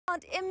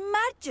Can't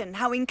imagine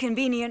how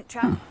inconvenient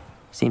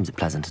Seems a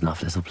pleasant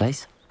enough little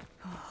place.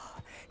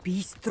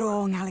 Be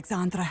strong,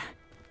 Alexandra.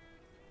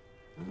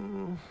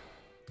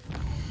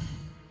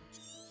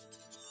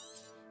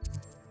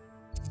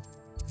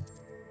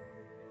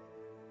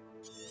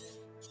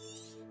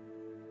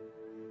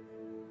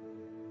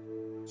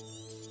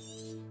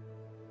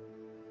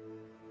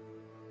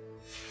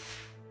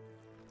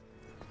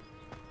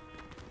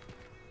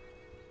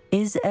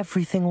 Is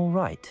everything all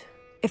right?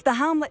 If the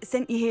Hamlet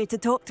sent you here to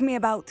talk to me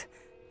about...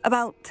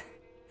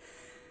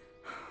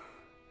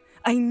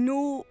 I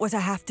know what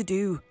I have to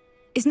do.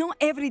 It's not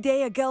every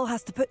day a girl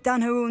has to put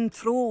down her own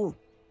troll.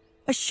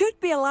 I should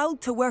be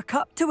allowed to work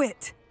up to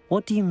it.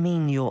 What do you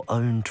mean, your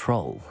own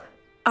troll?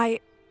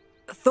 I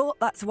thought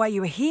that's why you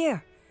were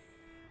here.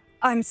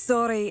 I'm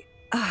sorry.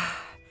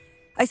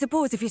 I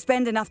suppose if you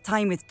spend enough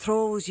time with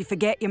trolls, you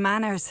forget your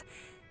manners.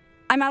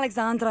 I'm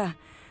Alexandra.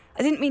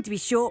 I didn't mean to be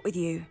short with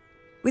you.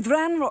 With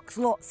Ranrock's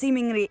lot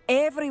seemingly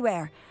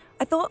everywhere,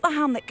 I thought the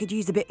Hamlet could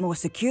use a bit more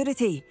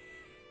security.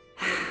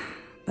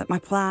 But my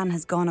plan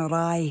has gone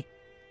awry.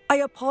 I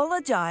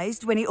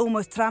apologised when he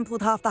almost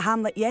trampled half the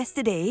Hamlet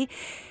yesterday.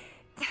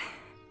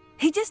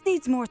 He just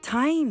needs more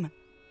time.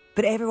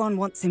 But everyone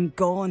wants him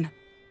gone.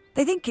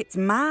 They think it's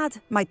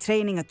mad, my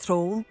training a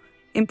troll.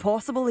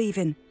 Impossible,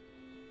 even.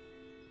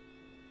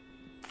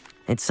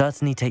 It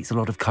certainly takes a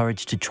lot of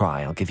courage to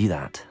try, I'll give you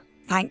that.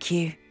 Thank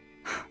you.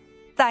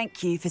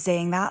 Thank you for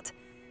saying that.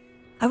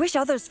 I wish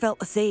others felt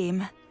the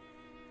same.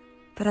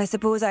 But I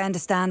suppose I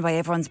understand why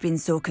everyone's been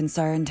so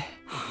concerned.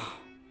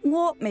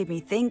 What made me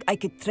think I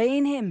could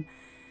train him?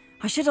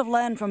 I should have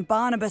learned from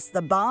Barnabas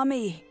the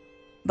Barmy.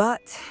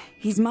 But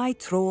he's my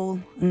troll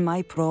and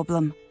my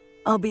problem.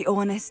 I'll be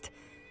honest.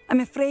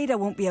 I'm afraid I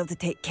won't be able to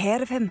take care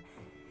of him.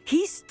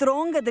 He's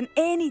stronger than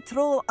any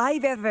troll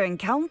I've ever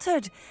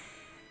encountered.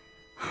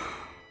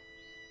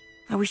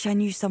 I wish I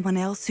knew someone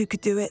else who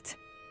could do it.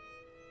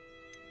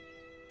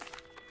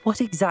 What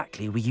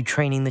exactly were you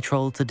training the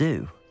troll to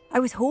do? I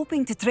was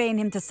hoping to train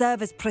him to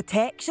serve as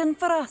protection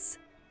for us.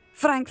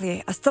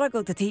 Frankly, I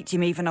struggled to teach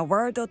him even a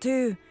word or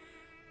two.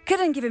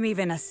 Couldn't give him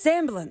even a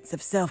semblance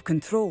of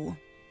self-control.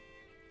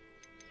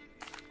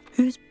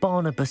 Who's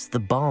Barnabas the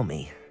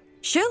Barmy?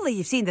 Surely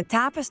you've seen the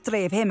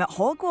tapestry of him at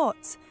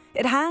Hogwarts.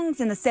 It hangs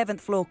in the 7th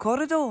floor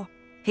corridor.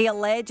 He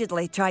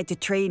allegedly tried to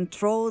train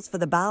trolls for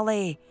the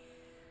ballet.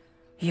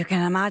 You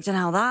can imagine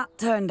how that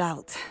turned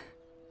out.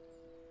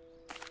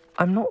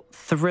 I'm not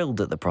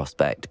thrilled at the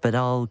prospect, but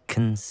I'll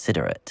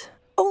consider it.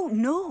 Oh,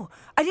 no.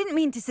 I didn't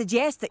mean to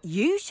suggest that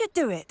you should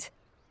do it.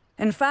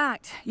 In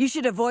fact, you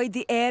should avoid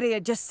the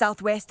area just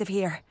southwest of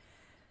here.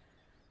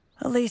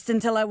 At least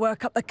until I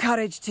work up the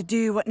courage to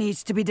do what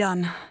needs to be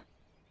done.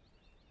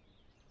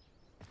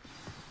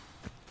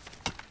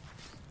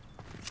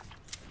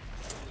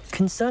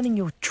 Concerning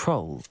your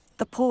troll...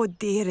 The poor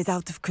dear is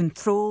out of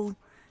control.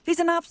 He's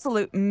an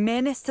absolute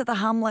menace to the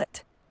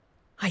Hamlet.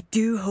 I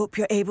do hope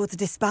you're able to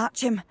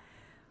dispatch him.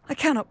 I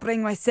cannot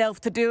bring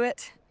myself to do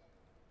it.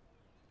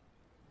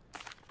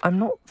 I'm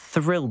not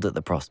thrilled at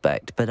the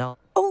prospect, but I'll...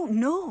 Oh,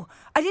 no.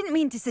 I didn't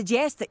mean to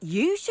suggest that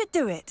you should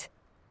do it.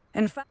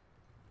 In fact...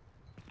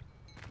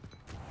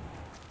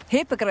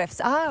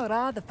 Hippogriffs are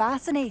rather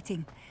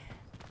fascinating.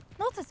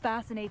 Not as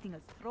fascinating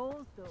as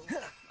trolls, though.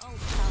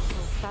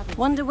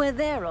 Wonder where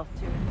they're off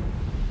to.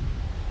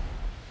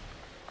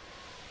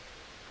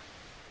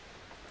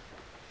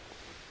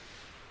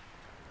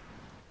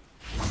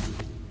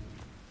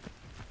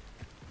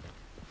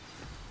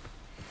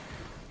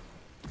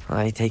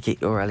 I take it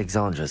you're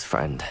Alexandra's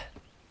friend.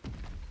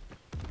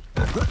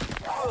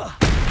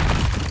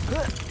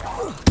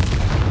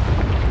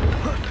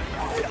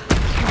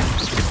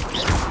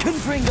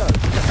 Confringo!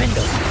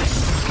 Defendo!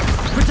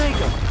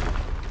 Protego!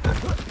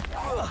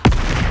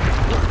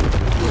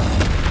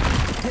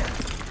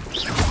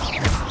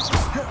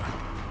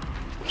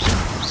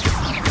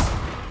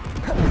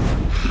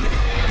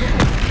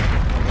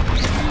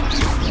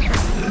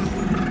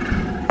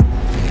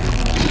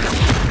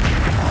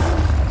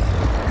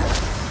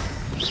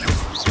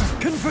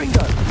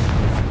 Confringo!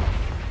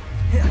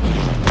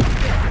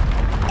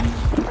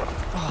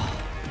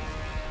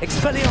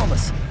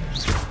 Expelliarmus!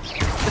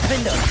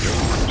 Defendo!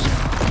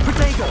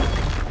 Protego!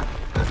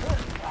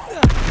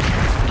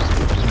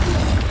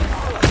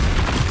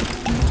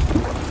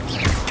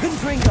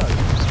 Confringo!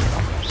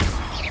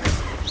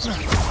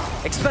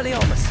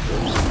 Expelliarmus!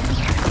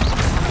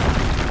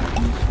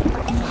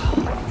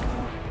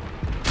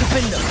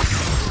 Defendo!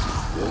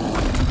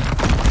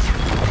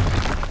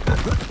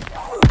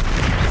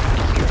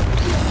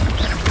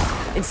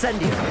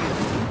 Incendio!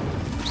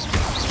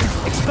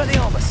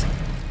 Expelliarmus!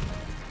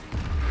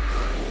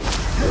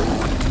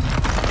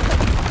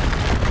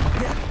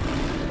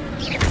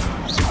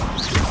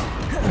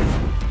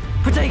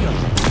 Protego!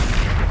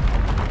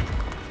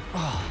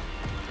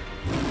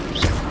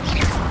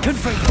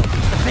 Confringo!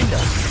 Defendo!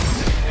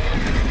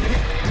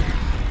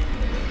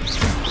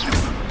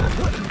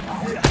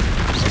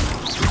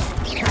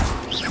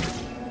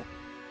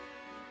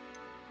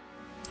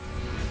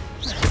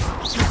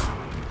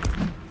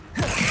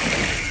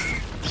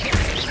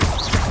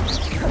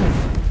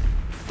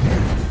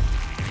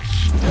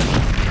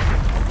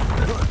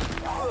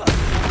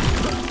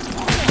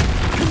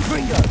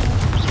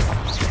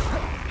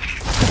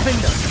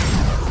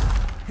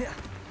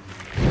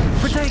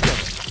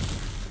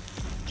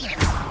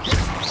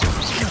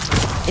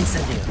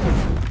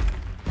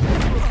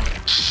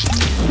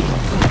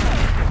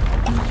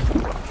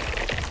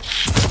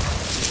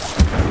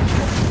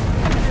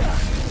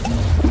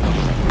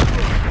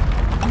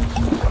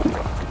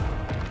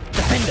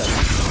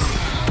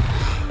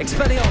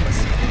 Expelliarmus!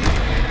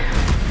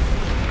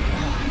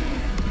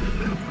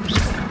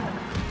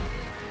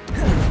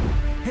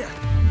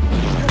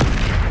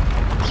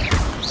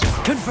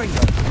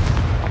 Confringo!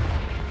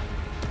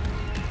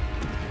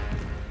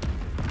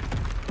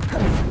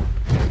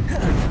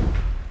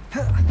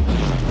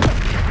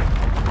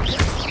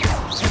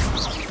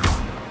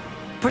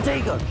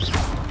 Protego!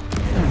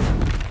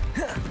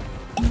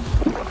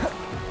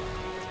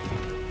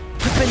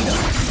 Defender!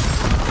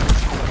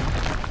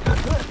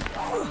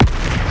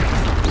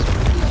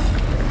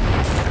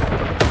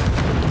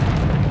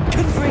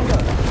 Confringo!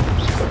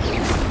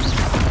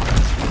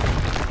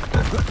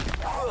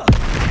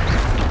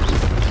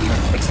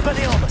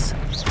 Expelliarmus!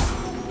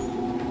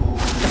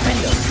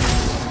 Defender!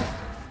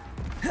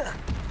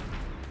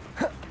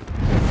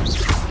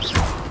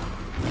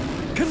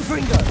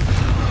 Confringo!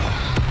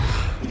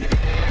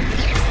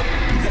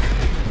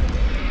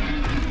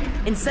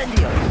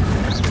 Incendio!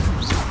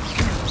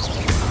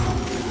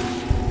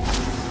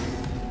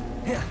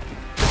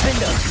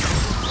 Defender!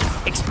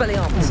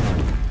 Expelliarmus!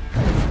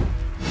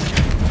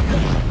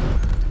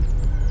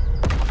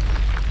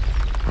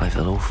 I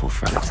feel awful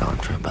for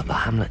Alexandra, but the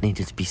hamlet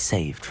needed to be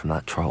saved from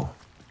that troll.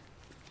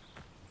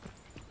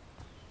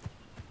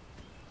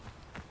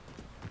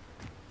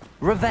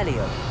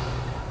 Revelio!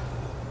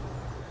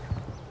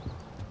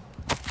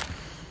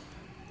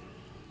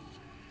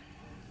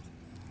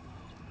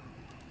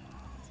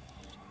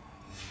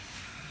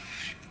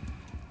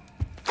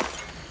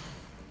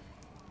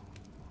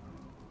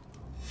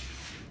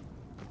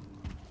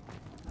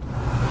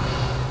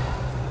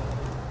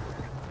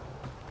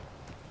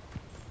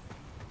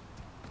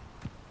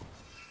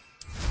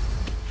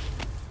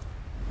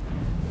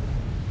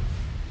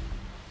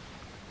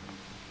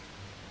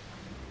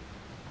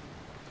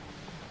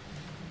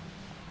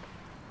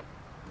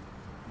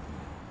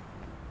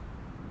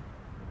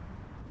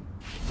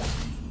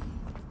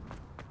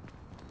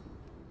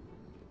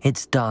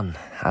 It's done,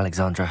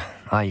 Alexandra.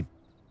 I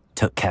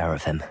took care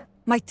of him.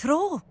 My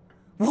troll?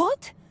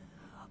 What?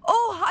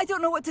 Oh, I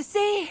don't know what to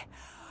say.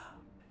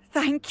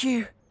 Thank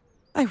you.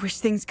 I wish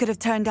things could have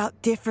turned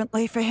out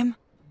differently for him.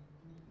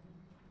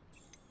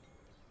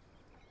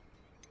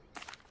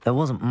 There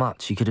wasn't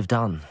much you could have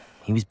done.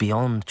 He was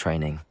beyond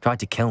training. Tried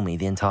to kill me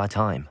the entire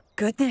time.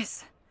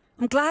 Goodness.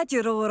 I'm glad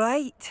you're all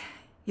right.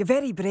 You're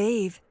very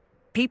brave.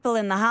 People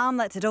in the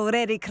hamlet had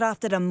already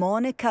crafted a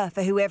moniker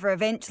for whoever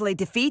eventually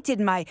defeated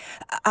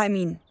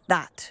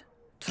that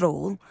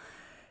troll.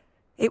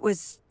 It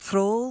was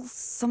Troll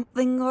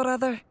something or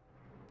other.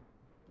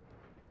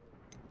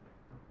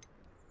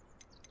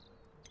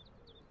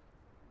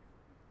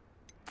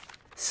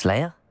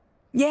 Slayer?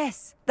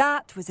 Yes,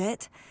 that was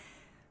it.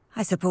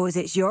 I suppose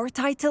it's your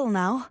title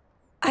now.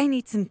 I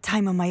need some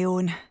time on my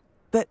own.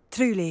 But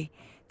truly,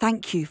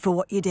 thank you for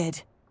what you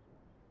did.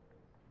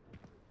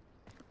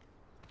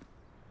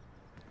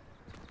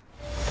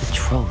 The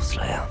Troll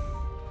Slayer.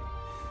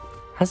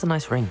 Has a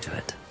nice ring to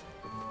it.